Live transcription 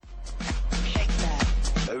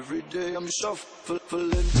Every day I'm shuffling.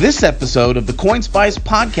 This episode of the CoinSpice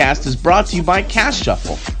podcast is brought to you by Cash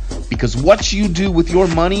Shuffle, because what you do with your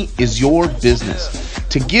money is your business.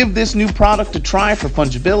 To give this new product a try for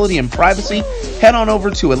fungibility and privacy, head on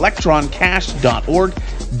over to electroncash.org,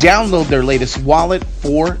 download their latest wallet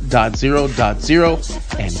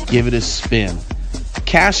 4.0.0, and give it a spin.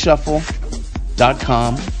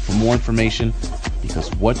 CashShuffle.com for more information,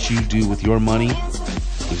 because what you do with your money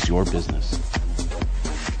is your business.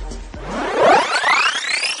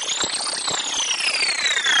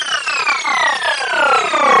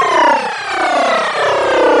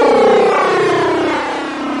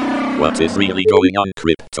 What is really going on,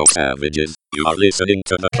 crypto savages? You are listening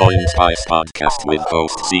to the CoinSpice podcast with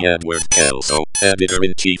host C. Edward Kelso,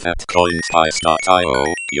 editor-in-chief at CoinSpice.io,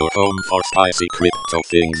 your home for spicy crypto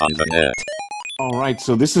things on the net. All right,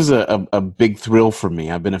 so this is a big thrill for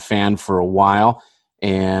me. I've been a fan for a while,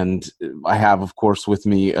 and I have, of course, with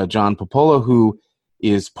me John Papola, who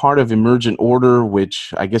is part of Emergent Order,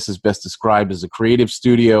 which I guess is best described as a creative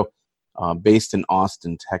studio based in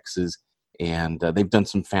Austin, Texas. And they've done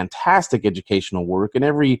some fantastic educational work. And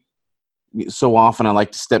every so often, I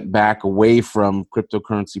like to step back away from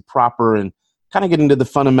cryptocurrency proper and kind of get into the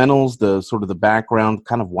fundamentals, the sort of the background,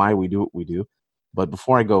 kind of why we do what we do. But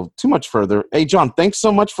before I go too much further, hey, John, thanks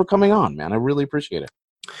so much for coming on, man. I really appreciate it.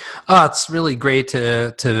 It's really great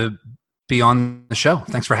to be on the show.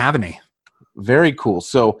 Thanks for having me. Very cool.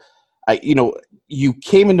 So, you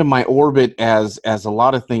came into my orbit as a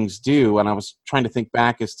lot of things do, and I was trying to think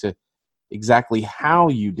back as to exactly how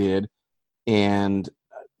you did, and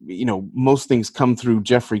most things come through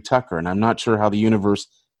Jeffrey Tucker, and I'm not sure how the universe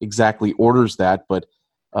exactly orders that, but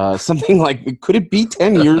something like, could it be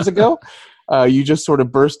 10 years ago? You just sort of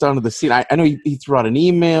burst onto the scene. I know he threw out an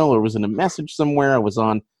email or was in a message somewhere. I was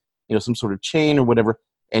on some sort of chain or whatever,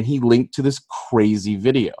 and he linked to this crazy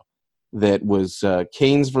video that was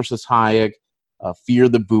Keynes versus Hayek, Fear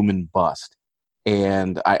the Boom and Bust.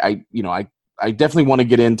 And I definitely want to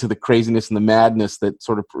get into the craziness and the madness that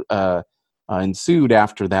sort of ensued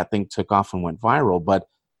after that thing took off and went viral. But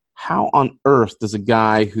how on earth does a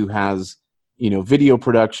guy who has, video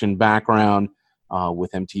production background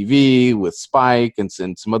with MTV, with Spike, and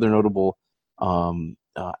some other notable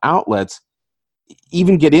outlets,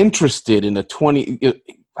 even get interested in a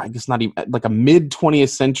mid-20th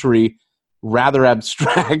century, rather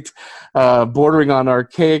abstract, bordering on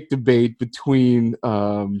archaic debate between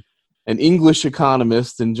an English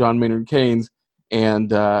economist and John Maynard Keynes and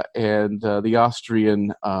the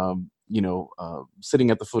Austrian, sitting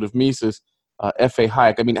at the foot of Mises, F.A.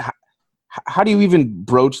 Hayek. I mean, how do you even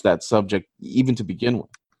broach that subject, even to begin with?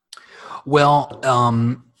 Well,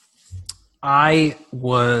 I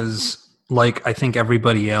was, like I think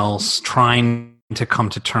everybody else, trying to come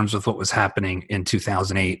to terms with what was happening in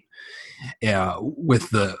 2008 with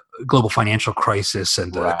the global financial crisis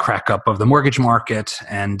and the crack up of the mortgage market.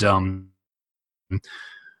 And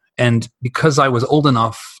because I was old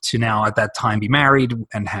enough to now at that time be married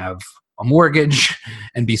and have a mortgage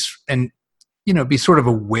and be sort of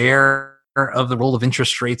aware of the role of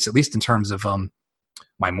interest rates, at least in terms of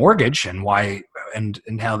my mortgage and why and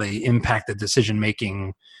how they impact the decision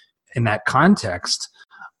making in that context,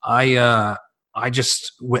 I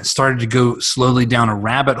just started to go slowly down a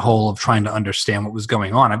rabbit hole of trying to understand what was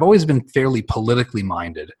going on. I've always been fairly politically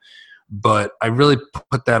minded, but I really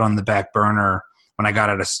put that on the back burner when I got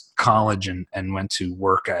out of college and went to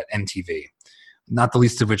work at MTV. Not the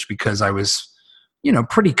least of which because I was,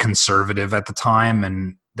 pretty conservative at the time,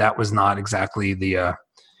 and that was not exactly the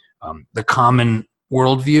common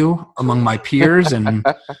worldview among my peers. And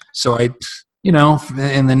so I,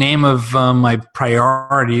 in the name of my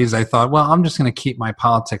priorities, I thought, well, I'm just going to keep my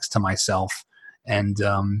politics to myself and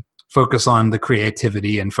focus on the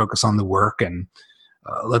creativity and focus on the work and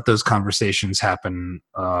let those conversations happen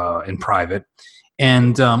in private.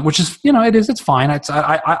 And which is, it's fine.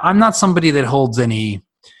 I'm not somebody that holds any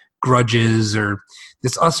grudges or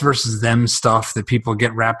this us versus them stuff that people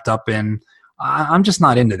get wrapped up in. I'm just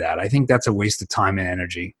not into that. I think that's a waste of time and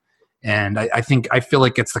energy. And I feel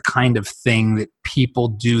like it's the kind of thing that people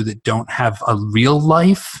do that don't have a real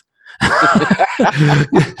life.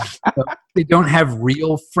 They don't have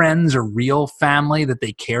real friends or real family that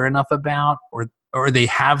they care enough about, or they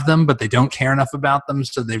have them, but they don't care enough about them.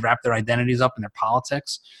 So they wrap their identities up in their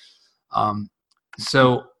politics.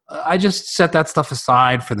 So I just set that stuff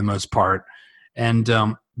aside for the most part. And,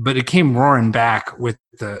 but it came roaring back with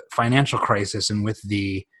the financial crisis and with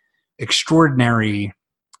the extraordinary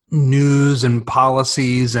news and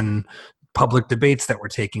policies and public debates that were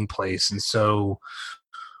taking place. And so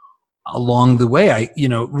along the way,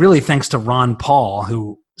 really thanks to Ron Paul,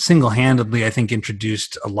 who single-handedly, I think,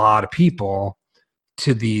 introduced a lot of people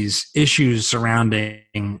to these issues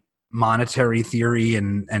surrounding monetary theory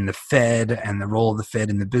and the Fed and the role of the Fed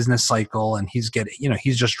in the business cycle. And he's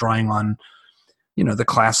just drawing on, the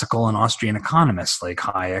classical and Austrian economists like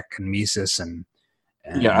Hayek and Mises and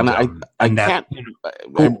I that,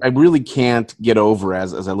 can't, I really can't get over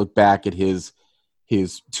as I look back at his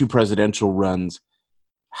two presidential runs,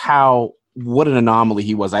 what an anomaly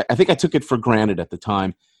he was. I think I took it for granted at the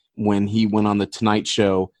time when he went on the Tonight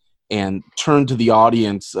Show and turned to the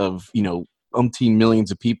audience of, umpteen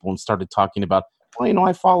millions of people and started talking about, well,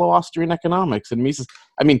 I follow Austrian economics and Mises.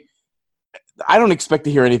 I mean, I don't expect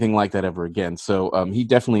to hear anything like that ever again. So he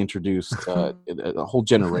definitely introduced a whole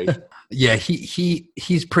generation. Yeah,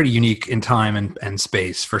 he's pretty unique in time and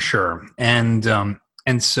space for sure. And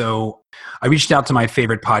so I reached out to my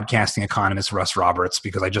favorite podcasting economist, Russ Roberts,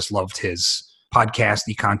 because I just loved his podcast,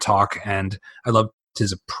 Econ Talk, and I loved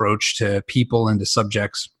his approach to people and to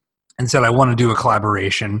subjects, and said I want to do a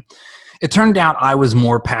collaboration. It turned out I was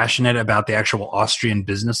more passionate about the actual Austrian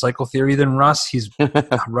business cycle theory than Russ.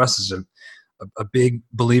 Russ is a big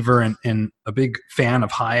believer and a big fan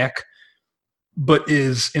of Hayek, but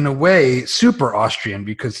is in a way super Austrian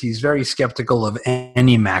because he's very skeptical of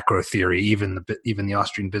any macro theory, even the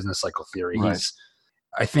Austrian business cycle theory. Right.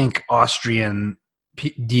 I think Austrian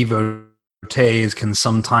devotees can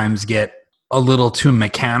sometimes get a little too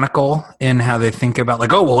mechanical in how they think about,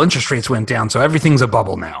 like, oh, well, interest rates went down, so everything's a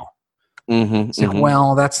bubble now. It's like,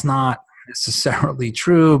 well, that's not necessarily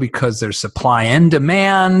true because there's supply and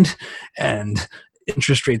demand and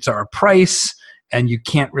interest rates are a price, and you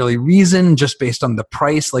can't really reason just based on the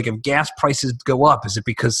price. Like, if gas prices go up, is it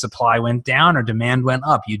because supply went down or demand went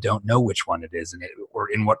up? You don't know which one it is or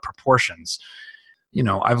in what proportions.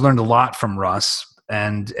 I've learned a lot from Russ,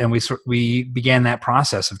 and we began that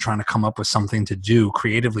process of trying to come up with something to do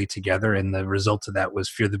creatively together, and the result of that was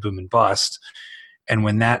Fear the Boom and Bust. And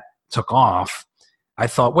when that took off, I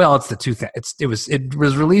thought, well, it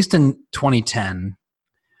was released in 2010,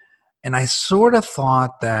 and I sort of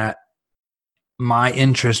thought that my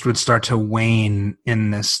interest would start to wane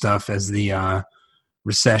in this stuff as the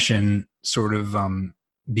recession sort of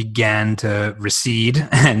began to recede,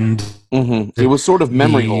 and it was sort of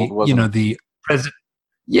memory hold, wasn't it? The president,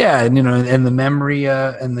 and the memory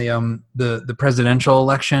and the presidential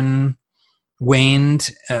election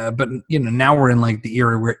waned, but now we're in like the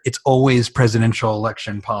era where it's always presidential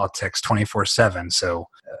election politics 24/7. So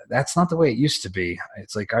that's not the way it used to be.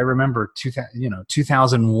 It's like I remember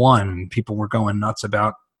 2001, people were going nuts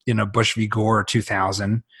about Bush v. Gore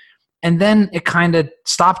 2000, and then it kind of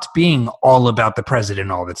stopped being all about the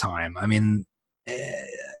president all the time. I mean,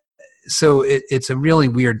 so it's a really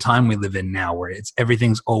weird time we live in now, where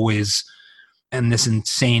everything's always and this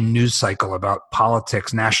insane news cycle about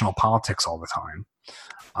politics, national politics all the time.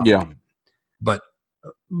 But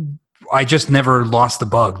I just never lost the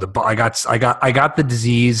bug. I got the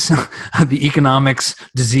disease, the economics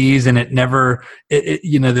disease, and it never,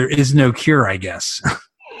 there is no cure, I guess.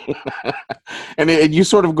 And you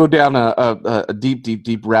sort of go down a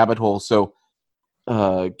deep rabbit hole. So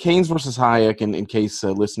Keynes versus Hayek, in case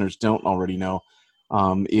listeners don't already know,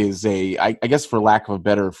 is I guess for lack of a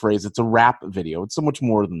better phrase, it's a rap video. It's so much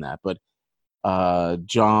more than that. But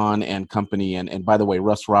John and company, and by the way,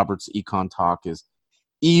 Russ Roberts' Econ Talk is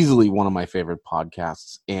easily one of my favorite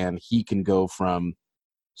podcasts. And he can go from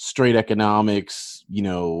straight economics,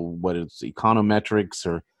 what it's econometrics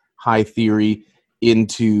or high theory,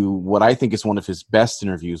 into what I think is one of his best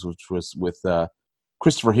interviews, which was with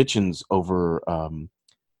Christopher Hitchens over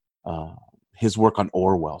his work on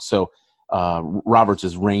Orwell. So Roberts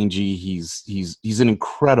is rangy. He's an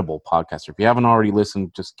incredible podcaster. If you haven't already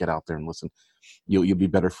listened, just get out there and listen. You'll be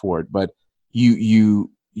better for it. But you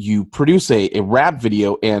produce a rap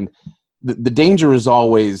video, and the danger is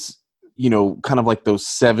always, kind of like those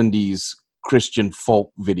 70s Christian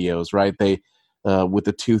folk videos, right? They with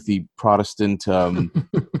the toothy Protestant,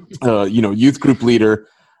 youth group leader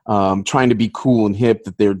trying to be cool and hip,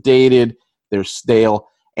 that they're dated, they're stale.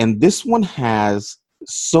 And this one has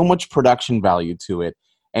so much production value to it,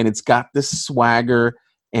 and it's got this swagger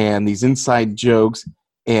and these inside jokes,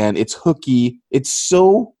 and it's hooky. It's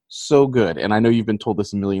so good. And I know you've been told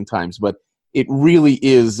this a million times, but it really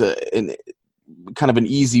is kind of an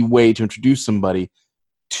easy way to introduce somebody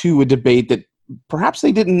to a debate that perhaps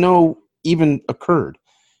they didn't know even occurred.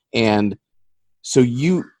 And so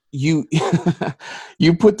you you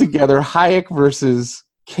put together Hayek versus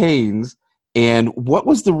Keynes. And what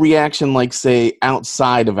was the reaction like, say,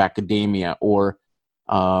 outside of academia or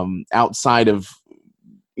outside of,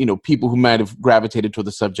 people who might have gravitated toward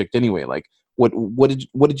the subject anyway? Like, What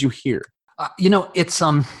did you hear?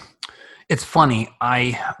 It's funny.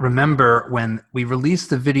 I remember when we released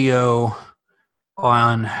the video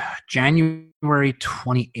on January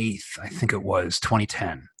 28th, I think it was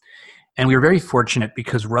 2010. And we were very fortunate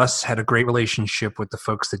because Russ had a great relationship with the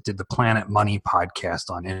folks that did the Planet Money podcast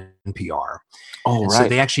on NPR. Oh, and right. So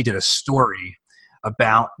they actually did a story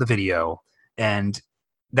about the video, and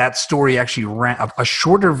that story actually ran, a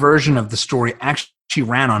shorter version of the story actually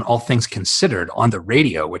ran on All Things Considered on the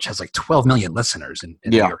radio, which has like 12 million listeners in the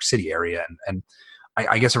New York City area, and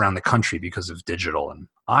I guess around the country because of digital. And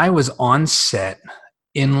I was on set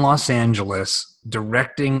in Los Angeles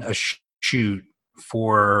directing a shoot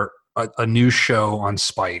for a new show on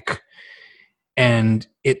Spike. And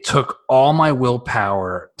it took all my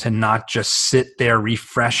willpower to not just sit there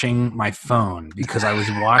refreshing my phone because I was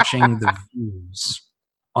watching the views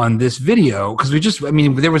on this video, because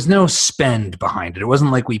there was no spend behind it. It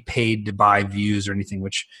wasn't like we paid to buy views or anything,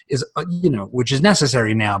 which is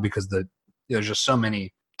necessary now because there's just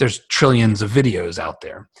there's trillions of videos out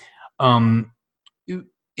there.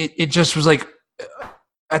 It just was like,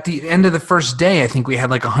 at the end of the first day, I think we had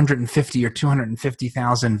like 150 or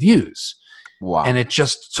 250,000 views. Wow. And it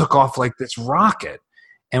just took off like this rocket.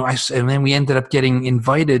 And then we ended up getting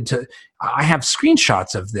invited to, I have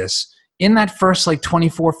screenshots of this. In that first like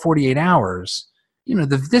 24, 48 hours,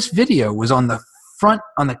 this video was on the front,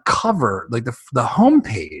 on the cover, like the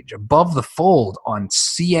homepage above the fold on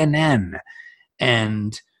CNN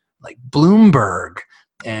and like Bloomberg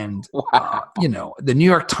and, the New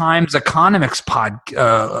York Times Economics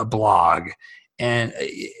blog. And,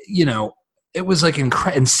 it was like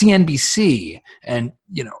incredible, and CNBC, and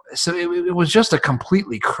so it was just a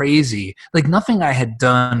completely crazy, like nothing I had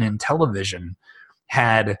done in television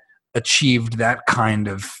had achieved that kind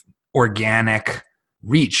of organic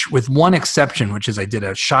reach, with one exception, which is I did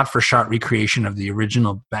a shot-for-shot recreation of the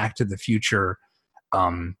original Back to the Future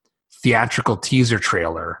theatrical teaser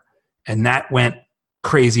trailer, and that went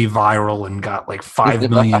crazy viral and got like 5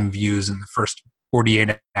 million views in the first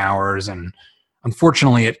 48 hours, and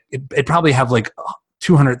unfortunately, it probably have like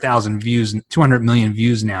 200,000 views, 200 million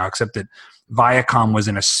views now, except that Viacom was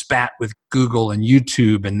in a spat with Google and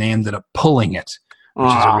YouTube, and they ended up pulling it, which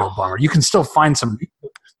is a real bummer. You can still find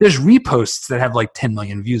there's reposts that have like 10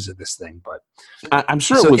 million views of this thing, but I'm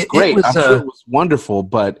sure it was great. I'm sure it was wonderful,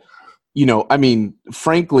 but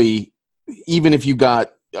frankly, even if you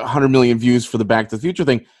got 100 million views for the Back to the Future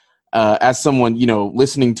thing, as someone,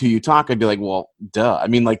 listening to you talk, I'd be like, well, duh. I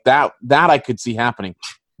mean, like that I could see happening.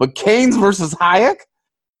 But Keynes versus Hayek?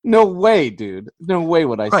 No way, dude. No way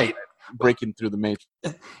would I see that breaking through the matrix.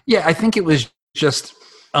 Yeah, I think it was just,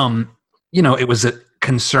 it was a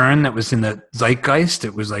concern that was in the zeitgeist.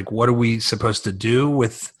 It was like, what are we supposed to do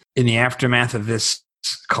in the aftermath of this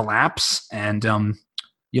collapse? And, the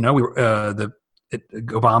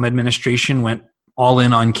Obama administration went all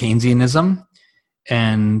in on Keynesianism.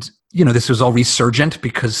 And, this was all resurgent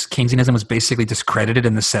because Keynesianism was basically discredited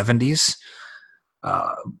in the 70s.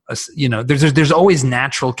 There's always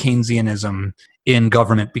natural Keynesianism in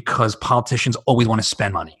government because politicians always want to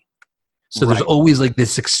spend money. So there's always like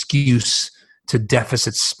this excuse to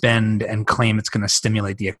deficit spend and claim it's going to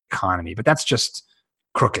stimulate the economy. But that's just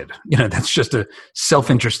crooked. That's just a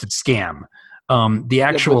self-interested scam. The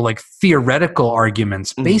actual theoretical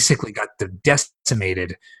arguments basically got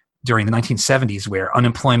decimated during the 1970s, where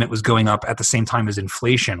unemployment was going up at the same time as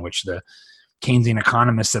inflation, which the Keynesian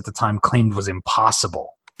economists at the time claimed was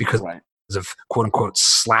impossible because of quote unquote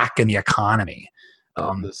slack in the economy.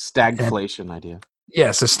 The stagflation idea.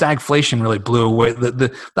 Yeah, so stagflation really blew away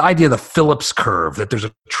the idea of the Phillips curve, that there's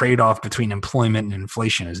a trade-off between employment and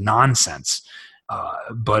inflation, is nonsense.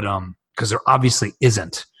 But because there obviously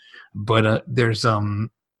isn't. But there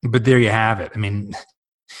you have it. I mean,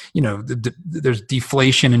 there's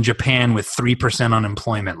deflation in Japan with 3%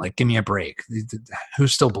 unemployment. Like, give me a break. Who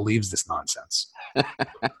still believes this nonsense?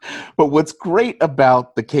 But what's great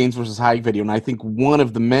about the Keynes versus Hayek video, and I think one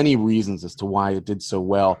of the many reasons as to why it did so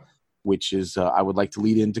well, which is I would like to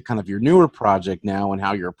lead into kind of your newer project now and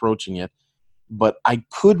how you're approaching it. But I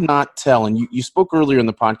could not tell, and you spoke earlier in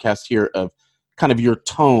the podcast here of kind of your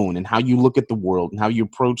tone and how you look at the world and how you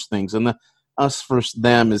approach things. And the us versus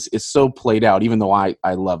them is so played out, even though I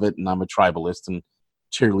love it and I'm a tribalist and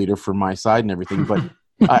cheerleader for my side and everything. But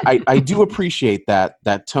I do appreciate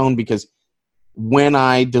that tone, because when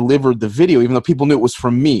I delivered the video, even though people knew it was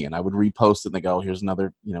from me and I would repost it and they go, oh, here's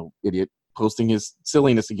another idiot posting his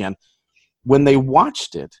silliness again. When they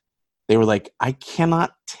watched it, they were like, I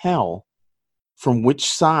cannot tell from which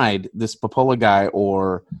side this Papola guy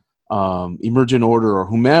or Emergent Order or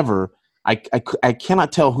whomever I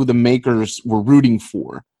cannot tell who the makers were rooting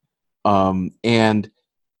for. And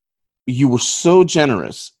you were so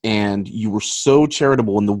generous and you were so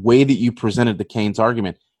charitable in the way that you presented the Keynes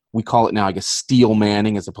argument. We call it now, I guess, steel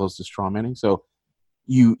manning as opposed to straw manning. So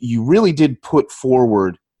you really did put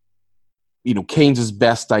forward, Keynes's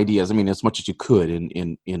best ideas. I mean, as much as you could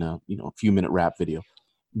in a a few minute rap video.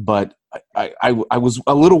 But I was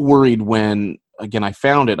a little worried when, again, I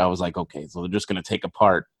found it. I was like, okay, so they're just going to take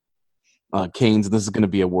apart Keynes, and this is going to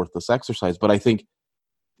be a worthless exercise. But I think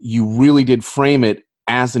you really did frame it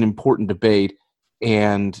as an important debate.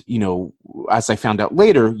 And, as I found out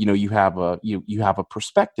later, you have a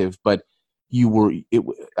perspective, but it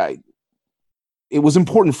was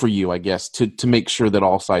important for you, I guess, to make sure that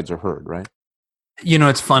all sides are heard, right?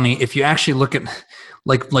 It's funny. If you actually look at,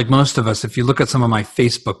 like most of us, if you look at some of my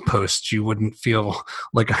Facebook posts, you wouldn't feel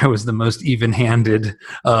like I was the most even-handed,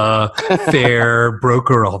 fair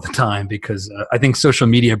broker all the time, because I think social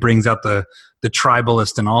media brings out the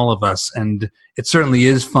tribalist in all of us. And it certainly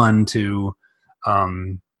is fun to,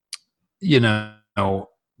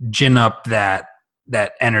 gin up that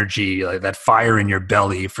energy, like that fire in your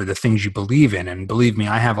belly for the things you believe in. And believe me,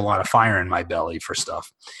 I have a lot of fire in my belly for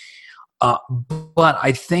stuff. But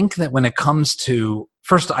I think that when it comes to,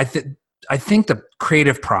 first, I think the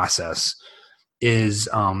creative process is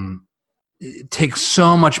it takes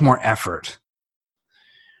so much more effort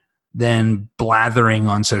than blathering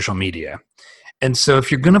on social media. And so if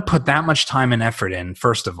you're going to put that much time and effort in,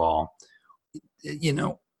 first of all,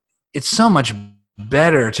 it's so much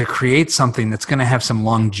better to create something that's going to have some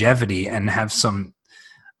longevity and have some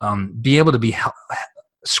be able to be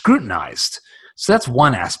scrutinized. So that's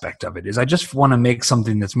one aspect of it, is I just want to make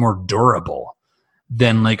something that's more durable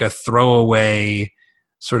than like a throwaway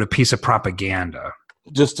sort of piece of propaganda.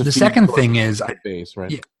 Just to the second thing is, base,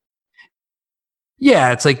 right?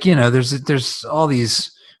 Yeah, it's like, there's all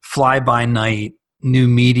these fly-by-night new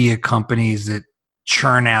media companies that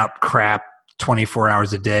churn out crap 24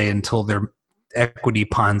 hours a day until their equity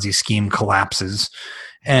Ponzi scheme collapses.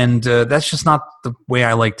 And that's just not the way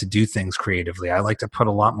I like to do things creatively. I like to put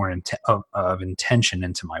a lot more of intention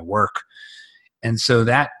into my work. And so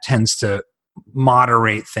that tends to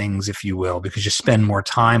moderate things, if you will, because you spend more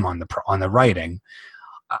time on the writing.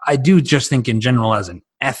 I do just think in general as an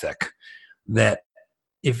ethic that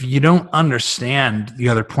if you don't understand the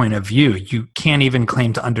other point of view, you can't even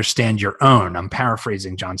claim to understand your own. I'm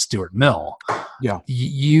paraphrasing John Stuart Mill. Yeah.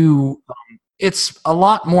 It's a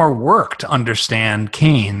lot more work to understand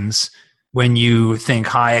Keynes when you think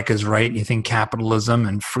Hayek is right and you think capitalism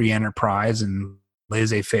and free enterprise and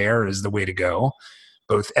laissez-faire is the way to go,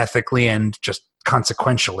 both ethically and just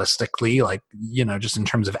consequentialistically, like, just in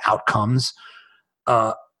terms of outcomes.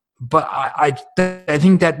 But I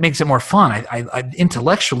think that makes it more fun. I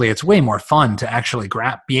intellectually, it's way more fun to actually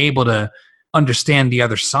be able to understand the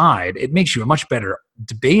other side. It makes you a much better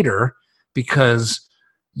debater because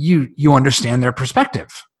you understand their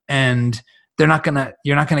perspective, and you're not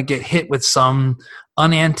gonna get hit with some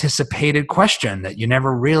unanticipated question that you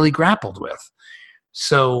never really grappled with.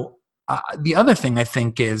 So the other thing I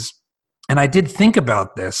think is, and I did think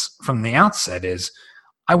about this from the outset, is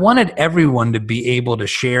I wanted everyone to be able to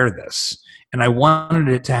share this, and I wanted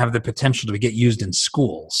it to have the potential to get used in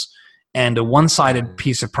schools. And a one-sided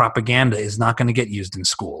piece of propaganda is not going to get used in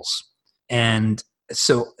schools. And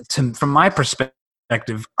so from my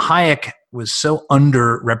perspective, Hayek was so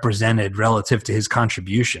underrepresented relative to his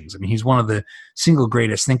contributions. I mean, he's one of the single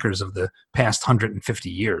greatest thinkers of the past 150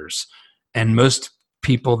 years. And most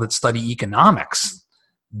people that study economics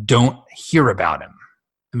don't hear about him.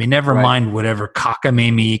 I mean, never mind whatever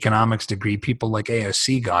cockamamie economics degree people like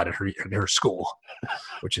AOC got at her school,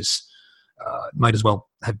 which is might as well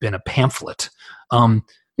have been a pamphlet. You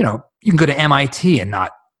can go to MIT and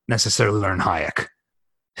not necessarily learn Hayek.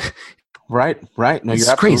 Right. No, it's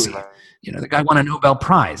you're crazy. Right. The guy won a Nobel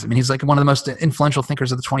Prize. I mean, he's like one of the most influential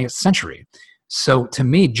thinkers of the 20th century. So to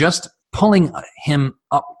me, just pulling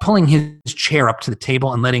his chair up to the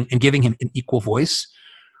table and giving him an equal voice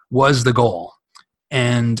was the goal.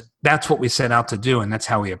 And that's what we set out to do, and that's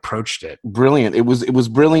how we approached it. Brilliant. It was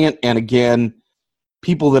brilliant. And again,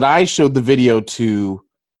 people that I showed the video to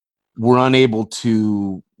were unable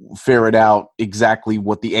to ferret out exactly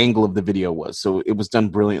what the angle of the video was. So it was done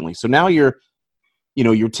brilliantly. So now you're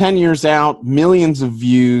 10 years out, millions of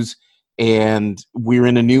views, and we're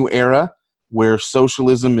in a new era where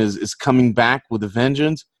socialism is coming back with a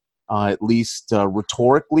vengeance, at least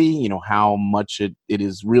rhetorically. How much it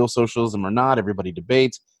is real socialism or not, everybody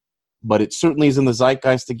debates. But it certainly is in the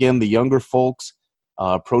zeitgeist again. The younger folks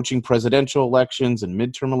approaching presidential elections and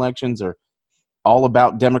midterm elections are all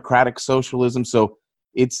about democratic socialism. So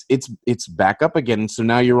it's back up again. So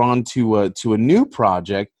now you're on to a new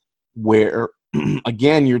project where,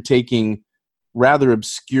 again, you're taking rather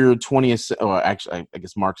obscure 20th, or actually, I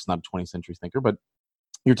guess Marx is not a 20th century thinker, but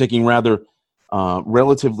you're taking rather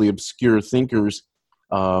relatively obscure thinkers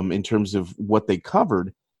in terms of what they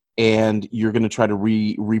covered, and you're going to try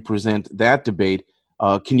to represent that debate.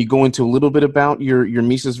 Can you go into a little bit about your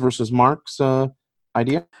Mises versus Marx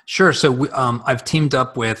idea? Sure. So I've teamed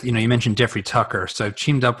up with, you mentioned Jeffrey Tucker. So I've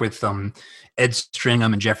teamed up with Ed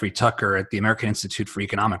Stringham and Jeffrey Tucker at the American Institute for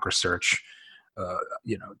Economic Research,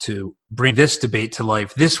 to bring this debate to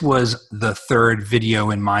life. This was the third video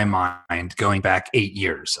in my mind going back 8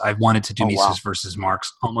 years. I wanted to do Mises versus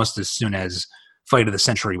Marx almost as soon as Fight of the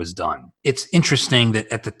Century was done. It's interesting that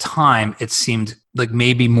at the time it seemed like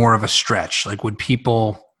maybe more of a stretch. Like,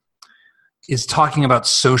 is talking about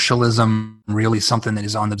socialism really something that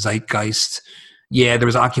is on the zeitgeist? Yeah, there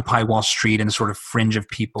was Occupy Wall Street and a sort of fringe of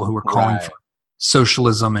people who were calling for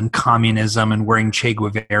socialism and communism and wearing Che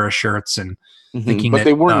Guevara shirts and thinking but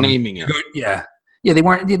they weren't naming it. Yeah, they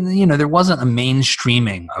weren't. There wasn't a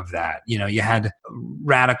mainstreaming of that. You had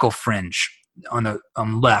radical fringe on the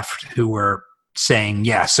left who were saying,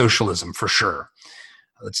 yeah, socialism for sure.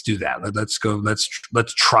 Let's do that. Let's go. Let's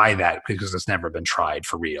try that because it's never been tried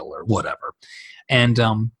for real or whatever. And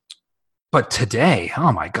but today,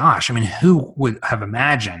 oh my gosh, I mean, who would have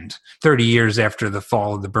imagined 30 years after the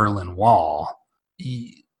fall of the Berlin Wall?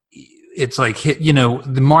 It's like,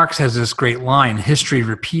 the Marx has this great line: history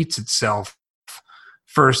repeats itself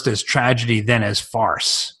first as tragedy, then as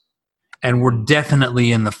farce. And we're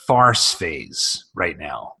definitely in the farce phase right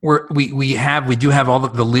now. We do have all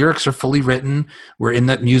the lyrics are fully written. We're in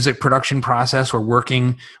the music production process. We're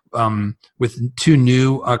working with two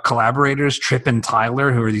new collaborators, Tripp and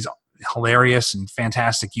Tyler, who are these hilarious and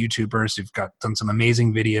fantastic YouTubers who've done some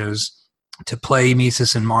amazing videos to play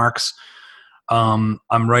Mises and Marx. I'm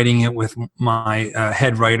writing it with my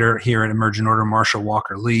head writer here at Emergent Order, Marshall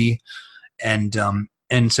Walker Lee, and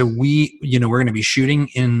so we're going to be shooting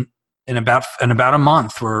in about a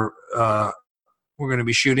month. We're going to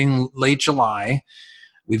be shooting late July.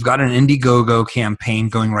 We've got an Indiegogo campaign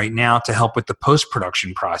going right now to help with the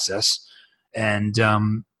post-production process, and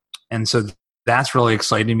so that's really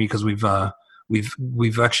exciting because we've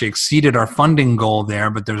actually exceeded our funding goal there.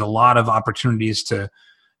 But there's a lot of opportunities to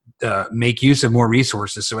make use of more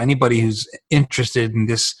resources. So anybody who's interested in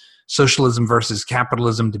this socialism versus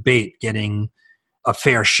capitalism debate getting a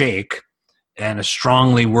fair shake, and a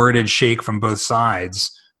strongly worded shake from both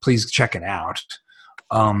sides, please check it out.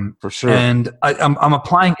 For sure. And I'm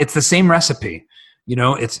applying, it's the same recipe.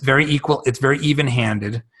 It's very equal. It's very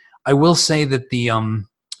even-handed. I will say that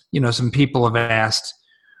some people have asked,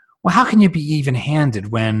 well, how can you be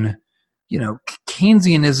even-handed when,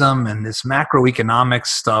 Keynesianism and this macroeconomics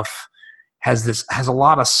stuff has a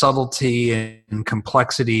lot of subtlety and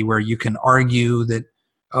complexity where you can argue that,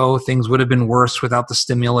 things would have been worse without the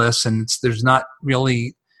stimulus, and there's not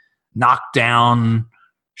really knockdown,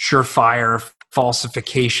 surefire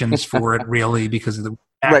falsifications for it, really, because of the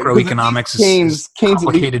macroeconomics. Keynes at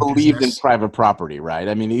least believed business. in private property, right?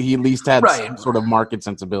 I mean, he at least had some sort of market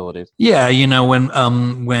sensibilities. Yeah,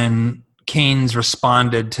 when Keynes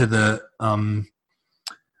responded to the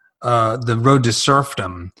Road to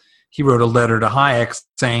Serfdom, he wrote a letter to Hayek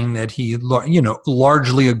saying that he,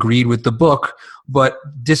 largely agreed with the book, but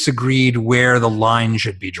disagreed where the line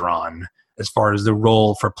should be drawn as far as the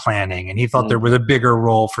role for planning. And he thought there was a bigger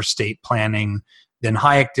role for state planning than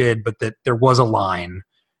Hayek did, but that there was a line,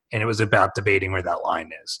 and it was about debating where that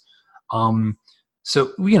line is.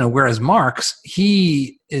 So, whereas Marx,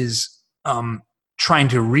 he is trying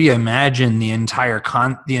to reimagine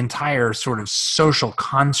the entire sort of social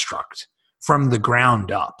construct from the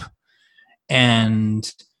ground up.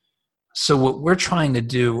 And so what we're trying to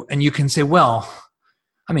do, and you can say, well,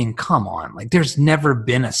 I mean, come on, like there's never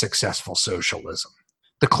been a successful socialism.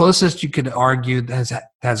 The closest you could argue that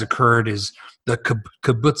has occurred is the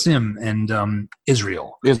kibbutzim and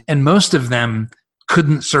Israel. Yes. And most of them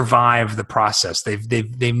couldn't survive the process.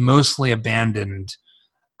 They mostly abandoned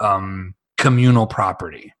communal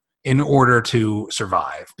property in order to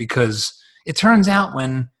survive, because it turns out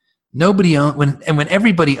when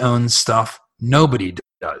everybody owns stuff, nobody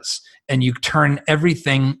does. And you turn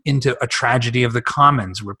everything into a tragedy of the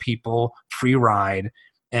commons where people free ride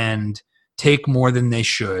and take more than they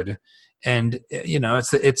should. And,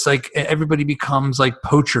 it's like everybody becomes like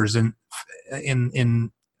poachers of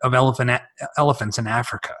elephants in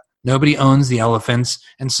Africa. Nobody owns the elephants.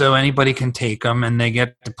 And so anybody can take them and they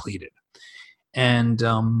get depleted. And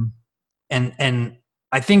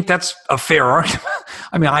I think that's a fair argument.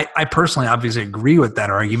 I mean, I personally obviously agree with that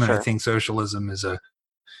argument. Sure. I think socialism is a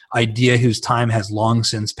idea whose time has long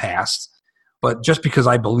since passed. But just because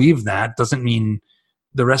I believe that doesn't mean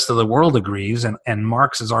the rest of the world agrees. And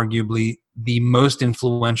Marx is arguably the most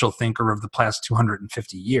influential thinker of the past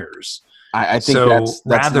 250 years. I think so that's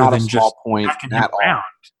rather not than a small just point backing him at all. around,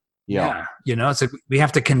 Yeah. you know, it's like we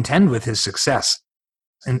have to contend with his success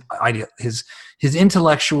and idea, his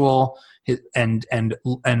intellectual and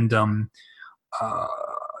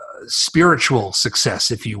spiritual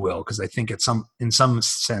success, if you will, because I think in some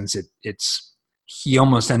sense it's he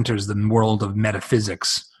almost enters the world of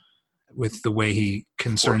metaphysics with the way he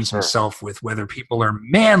concerns himself with whether people are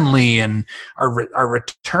manly and are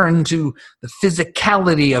returned to the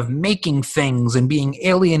physicality of making things and being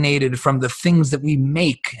alienated from the things that we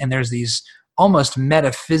make. And there's these almost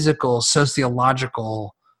metaphysical,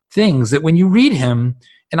 sociological things that when you read him,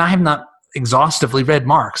 and I have not exhaustively read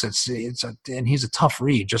Marx, and he's a tough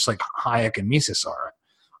read, just like Hayek and Mises are.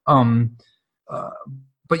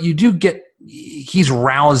 But you do get, he's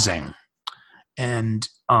rousing and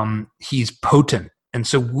he's potent. And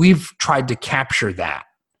so we've tried to capture that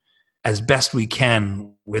as best we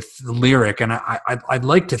can with the lyric. And I'd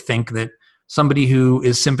like to think that somebody who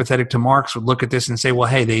is sympathetic to Marx would look at this and say, well,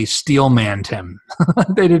 hey, they steel-manned him.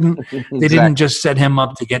 They didn't just set him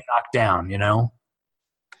up to get knocked down, you know?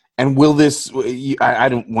 And will this, I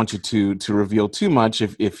don't want you to reveal too much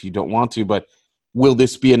if you don't want to, but will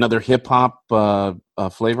this be another hip-hop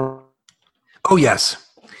flavor? Oh, yes.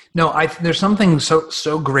 No, there's something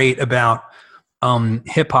so great about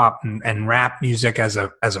hip hop and rap music as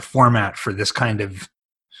a format for this kind of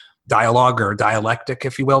dialogue or dialectic,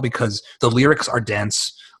 if you will, because the lyrics are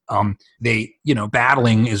dense.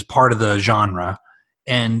 Battling is part of the genre,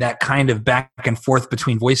 and that kind of back and forth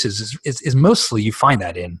between voices is mostly you find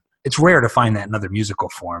that in. It's rare to find that in other musical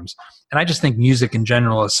forms, and I just think music in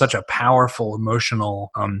general is such a powerful,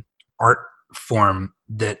 emotional art form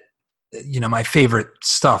that. My favorite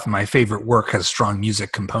stuff, my favorite work has strong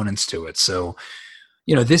music components to it. So,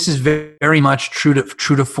 this is very much true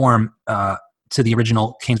to form to the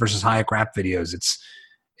original Keynes versus Hayek rap videos. It's,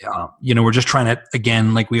 we're just trying to,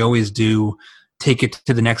 again, like we always do, take it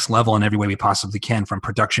to the next level in every way we possibly can, from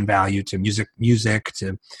production value to music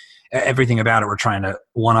to everything about it. We're trying to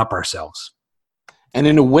one up ourselves. And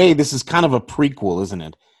in a way, this is kind of a prequel, isn't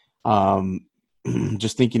it?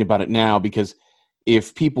 Just thinking about it now, because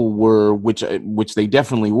if people were, which they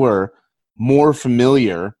definitely were, more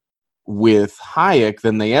familiar with Hayek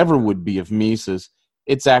than they ever would be of Mises,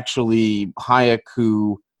 it's actually Hayek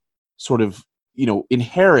who sort of,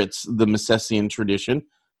 inherits the Misesian tradition,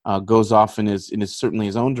 goes off in his certainly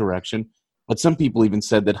his own direction. But some people even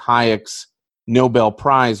said that Hayek's Nobel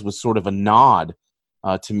Prize was sort of a nod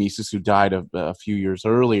to Mises, who died a few years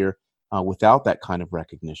earlier without that kind of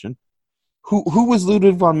recognition. Who was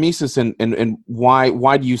Ludwig von Mises, and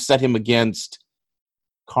why do you set him against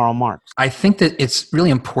Karl Marx? I think that it's really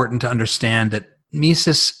important to understand that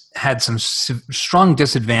Mises had some strong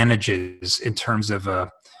disadvantages in terms of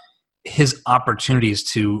his opportunities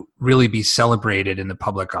to really be celebrated in the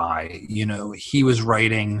public eye. He was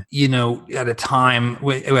writing, at a time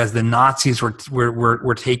as the Nazis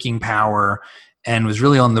were taking power, and was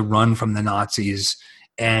really on the run from the Nazis,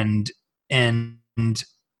 and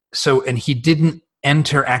he didn't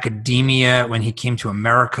enter academia when he came to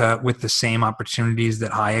America with the same opportunities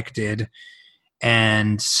that Hayek did.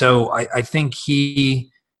 And so I think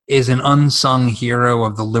he is an unsung hero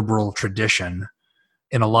of the liberal tradition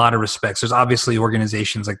in a lot of respects. There's obviously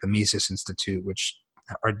organizations like the Mises Institute, which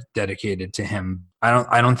are dedicated to him.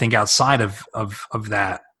 I don't think outside of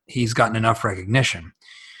that, he's gotten enough recognition.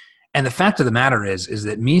 And the fact of the matter is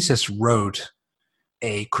that Mises wrote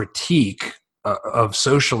a critique of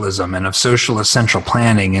socialism and of socialist central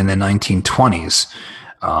planning in the 1920s,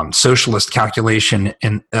 socialist calculation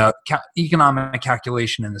and economic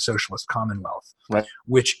calculation in the socialist commonwealth, right,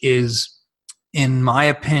 which is, in my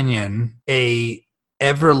opinion, a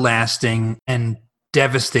everlasting and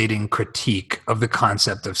devastating critique of the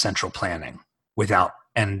concept of central planning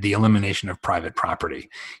and the elimination of private property.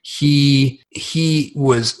 He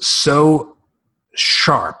was so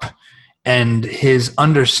sharp, and his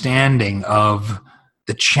understanding of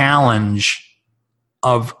the challenge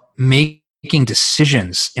of making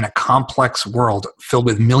decisions in a complex world filled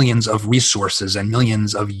with millions of resources and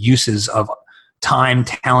millions of uses of time,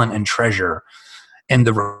 talent, and treasure, and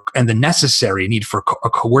the necessary need for a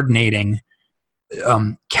coordinating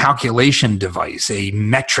calculation device, a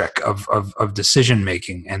metric of decision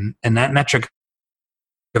making, and that metric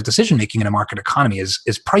of decision making in a market economy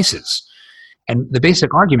is prices. And the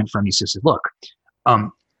basic argument from Mises is, look,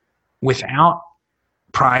 Without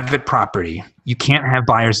private property, you can't have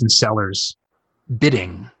buyers and sellers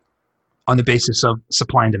bidding on the basis of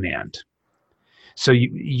supply and demand. So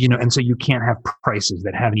and so you can't have prices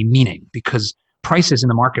that have any meaning, because prices in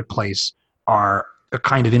the marketplace are a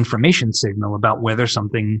kind of information signal about whether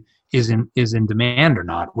something is in demand or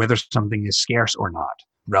not, whether something is scarce or not,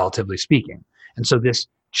 relatively speaking. And so this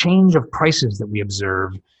change of prices that we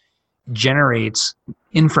observe generates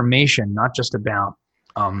information not just about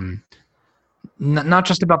the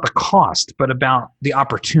cost, but about the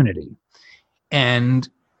opportunity. And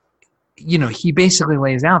he basically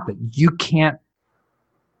lays out that you can't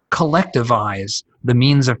collectivize the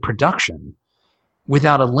means of production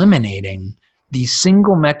without eliminating the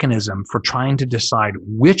single mechanism for trying to decide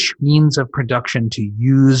which means of production to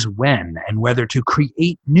use when, and whether to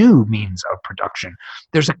create new means of production.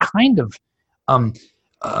 There's a kind of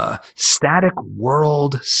static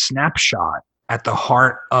world snapshot at the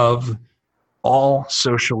heart of all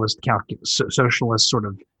socialist sort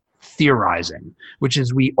of theorizing, which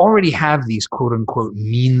is we already have these quote unquote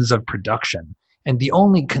means of production, and the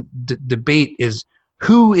only debate is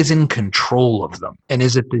who is in control of them, and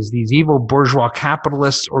is it these evil bourgeois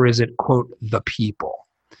capitalists, or is it quote the people?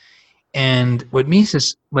 And what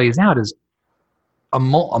Mises lays out is a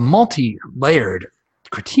multi-layered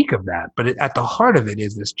critique of that, but at the heart of it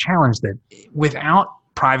is this challenge that without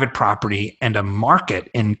private property and a market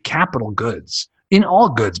in capital goods, in all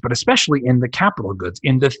goods, but especially in the capital goods,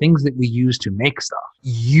 in the things that we use to make stuff,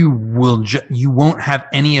 you won't have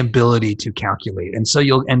any ability to calculate. And so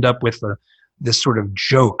you'll end up with this sort of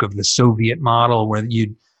joke of the Soviet model where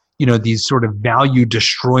these sort of value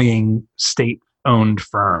destroying state-owned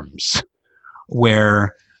firms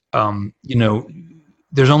where,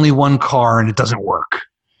 there's only one car and it doesn't work.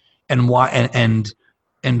 And why, and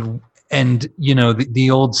the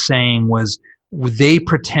old saying was, they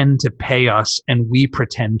pretend to pay us and we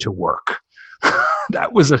pretend to work.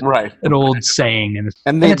 That was an old saying,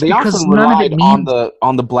 and they often relied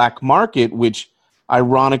on the black market, which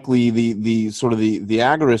ironically the sort of the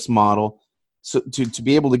agorist model. So to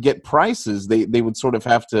be able to get prices, they would sort of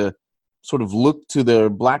have to sort of look to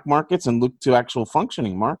the black markets and look to actual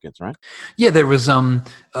functioning markets, right? Yeah, there was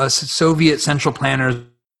Soviet central planners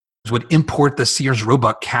would import the Sears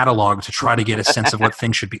Roebuck catalog to try to get a sense of what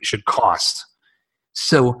things should cost.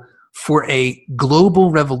 So for a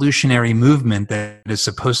global revolutionary movement that is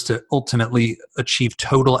supposed to ultimately achieve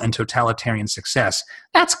total and totalitarian success,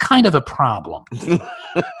 that's kind of a problem.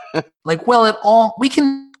 We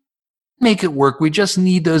can make it work. We just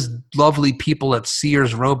need those lovely people at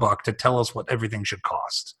Sears Roebuck to tell us what everything should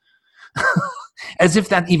cost. As if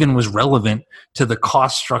that even was relevant to the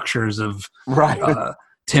cost structures of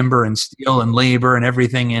timber and steel and labor and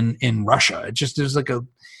everything in Russia. It just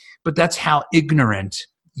but that's how ignorant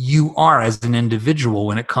you are as an individual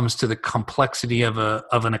when it comes to the complexity of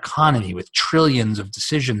an economy with trillions of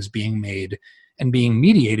decisions being made and being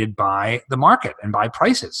mediated by the market and by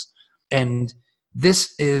prices. And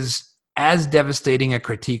this is as devastating a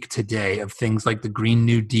critique today of things like the Green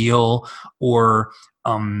New Deal or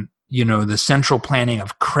the central planning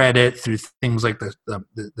of credit through things like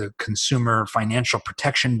the Consumer Financial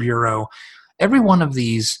Protection Bureau. Every one of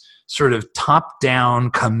these sort of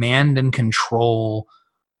top-down command and control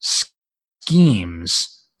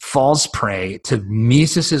schemes falls prey to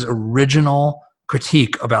Mises's original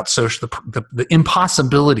critique about the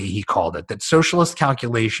impossibility, he called it, that socialist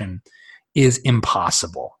calculation is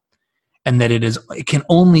impossible, and that it can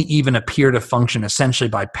only even appear to function essentially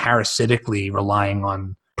by parasitically relying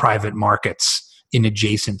on private markets in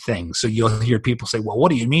adjacent things. So you'll hear people say, well,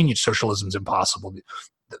 what do you mean socialism is impossible?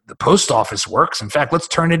 The post office works. In fact, let's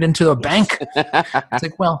turn it into a bank. It's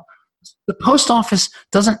like, well, the post office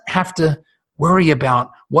doesn't have to worry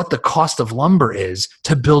about what the cost of lumber is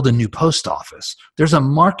to build a new post office. There's a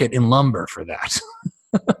market in lumber for that.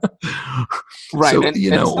 Right. So,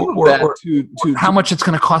 or how much it's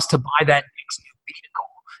going to cost to buy that next new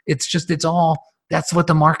vehicle. It's all, that's what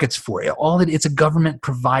the market's for. It's a government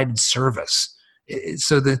provided service.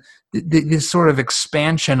 So this sort of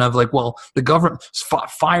expansion of the government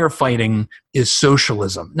firefighting is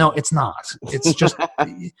socialism. No, it's not. It's just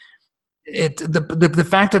the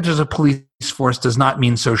fact that there's a police force does not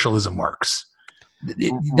mean socialism works.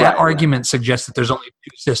 That argument suggests that there's only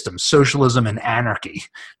two systems, socialism and anarchy,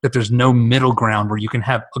 that there's no middle ground where you can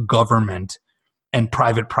have a government and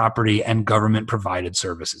private property and government provided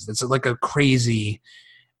services. It's like a crazy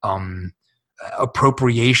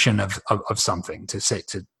appropriation of something to say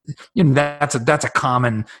that's a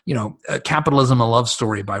common, Capitalism, a Love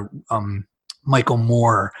Story by Michael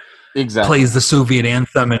Moore, Exactly. plays the Soviet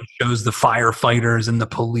anthem and shows the firefighters and the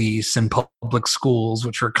police and public schools,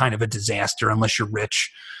 which are kind of a disaster unless you're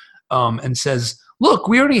rich, and says, look,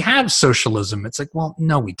 we already have socialism. It's like, well,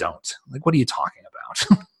 no, we don't. Like, what are you talking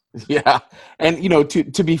about? Yeah. And,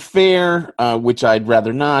 to be fair, which I'd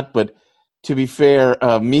rather not, but to be fair,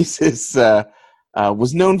 Mises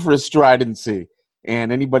was known for his stridency.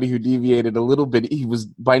 And anybody who deviated a little bit, he was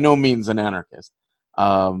by no means an anarchist,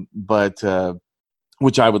 but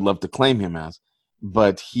which I would love to claim him as.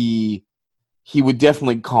 But he would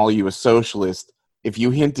definitely call you a socialist if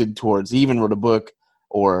you hinted towards, he even wrote a book,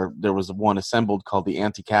 or there was one assembled called The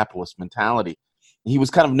Anti-Capitalist Mentality. He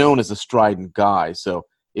was kind of known as a strident guy. So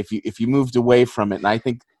if you moved away from it, and I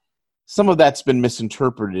think some of that's been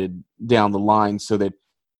misinterpreted down the line, so that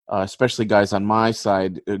especially guys on my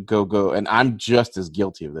side go, and I'm just as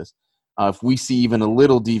guilty of this. If we see even a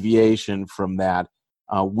little deviation from that,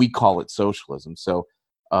 we call it socialism. So,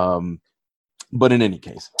 but in any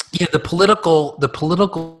case, yeah, the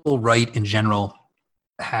political right in general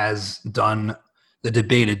has done the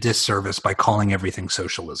debate a disservice by calling everything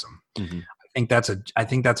socialism. Mm-hmm. It's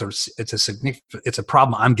a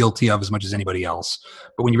problem I'm guilty of as much as anybody else.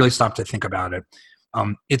 But when you really stop to think about it,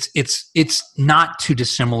 it's not too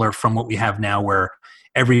dissimilar from what we have now, where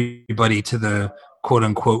everybody to the quote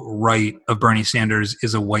unquote right of Bernie Sanders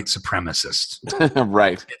is a white supremacist.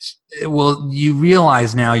 Right. Well, you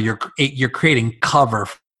realize now you're creating cover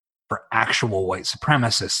for actual white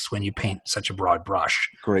supremacists when you paint such a broad brush.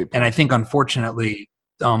 Great. And I think, unfortunately,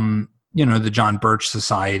 the John Birch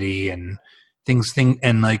Society and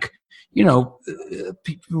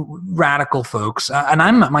radical folks, and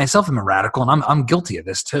I'm myself am a radical, and I'm guilty of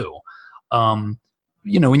this too. When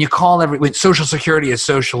you call when Social Security is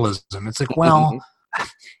socialism, it's like, well,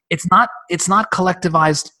 it's not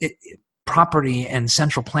collectivized property and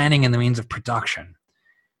central planning and the means of production.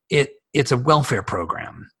 It's a welfare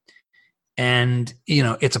program, and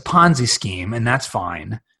it's a Ponzi scheme, and that's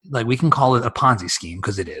fine. Like, we can call it a Ponzi scheme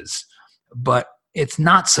because it is, but it's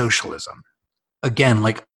not socialism. Again,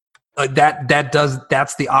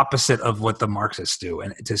 that's the opposite of what the Marxists do,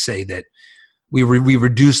 and to say that we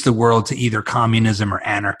reduce the world to either communism or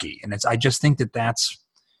anarchy. And I just think that's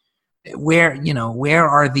where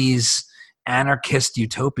are these anarchist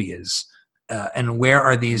utopias, and where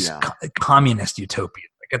are these communist utopias?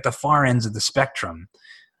 Like, at the far ends of the spectrum,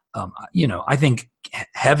 I think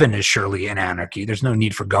heaven is surely an anarchy. There's no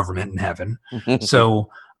need for government in heaven. So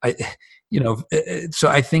I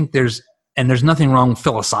think there's nothing wrong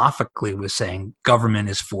philosophically with saying government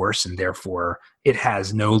is force and therefore it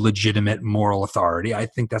has no legitimate moral authority. I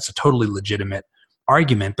think that's a totally legitimate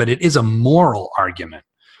argument, but it is a moral argument.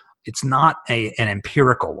 It's not an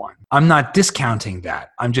empirical one. I'm not discounting that.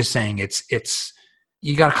 I'm just saying it's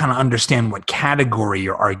you got to kind of understand what category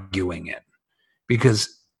you're arguing in,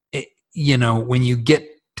 because when you get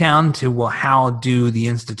down to, well, how do the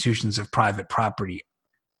institutions of private property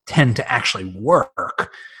tend to actually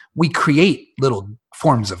work? We create little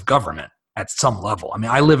forms of government at some level. I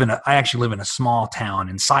mean, I actually live in a small town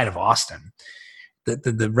inside of Austin.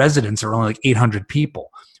 The residents are only like 800 people.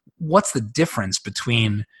 What's the difference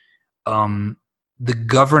between the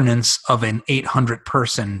governance of an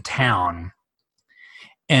 800-person town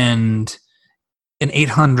and an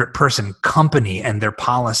 800-person company and their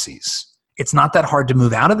policies? It's not that hard to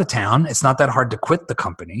move out of the town. It's not that hard to quit the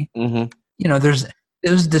company. Mm-hmm.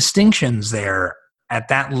 There's distinctions there at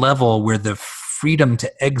that level where the freedom to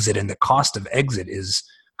exit and the cost of exit is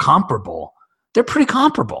comparable. They're pretty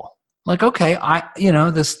comparable. Like, okay,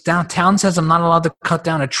 this town says I'm not allowed to cut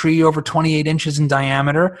down a tree over 28 inches in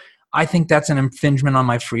diameter. I think that's an infringement on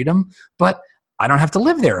my freedom, but I don't have to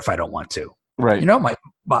live there if I don't want to. Right.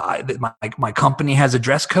 My company has a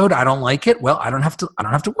dress code. I don't like it. Well, I don't have to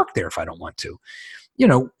work there if I don't want to.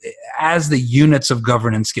 As the units of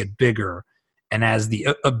governance get bigger, and as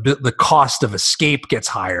the cost of escape gets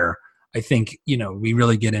higher, I think we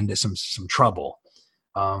really get into some trouble.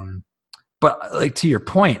 But like, to your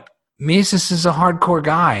point, Mises is a hardcore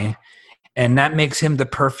guy, and that makes him the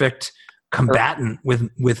perfect combatant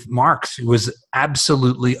with Marx, who was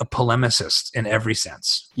absolutely a polemicist in every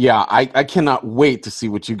sense. Yeah, I cannot wait to see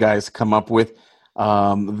what you guys come up with.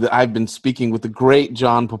 I've been speaking with the great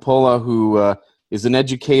John Papola, who is an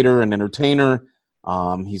educator and entertainer.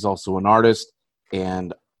 He's also an artist,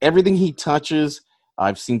 and everything he touches,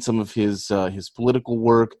 I've seen some of his political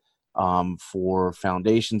work for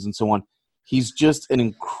foundations and so on. He's just an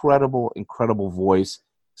incredible, incredible voice.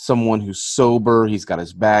 Someone who's sober, he's got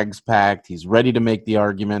his bags packed, he's ready to make the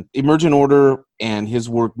argument. Emergent Order and his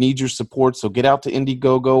work needs your support, so get out to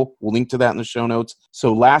Indiegogo. We'll link to that in the show notes.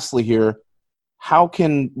 So lastly here, how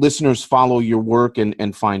can listeners follow your work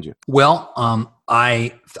and find you? Well,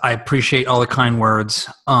 I appreciate all the kind words,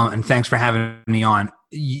 and thanks for having me on.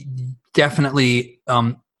 Definitely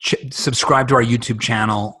subscribe to our YouTube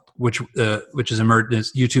channel, which is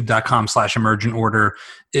youtube.com/emergent order.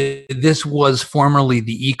 This was formerly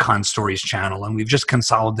the Econ Stories channel, and we've just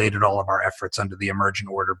consolidated all of our efforts under the Emergent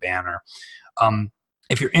Order banner.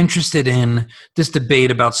 If you're interested in this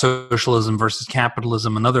debate about socialism versus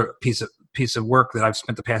capitalism, another piece of work that I've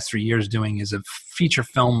spent the past 3 years doing is a feature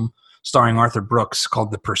film starring Arthur Brooks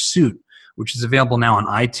called The Pursuit, which is available now on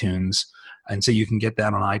iTunes. And so you can get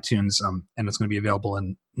that on iTunes, and it's going to be available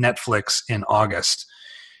in Netflix in August.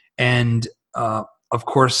 And of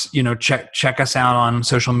course, check us out on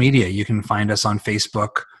social media. You can find us on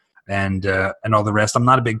Facebook and all the rest. I'm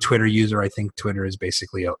not a big Twitter user. I think Twitter is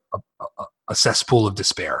basically a cesspool of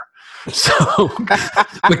despair. So,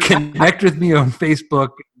 but connect with me on Facebook.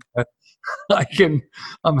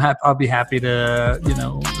 I'll be happy to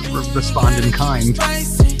respond in kind.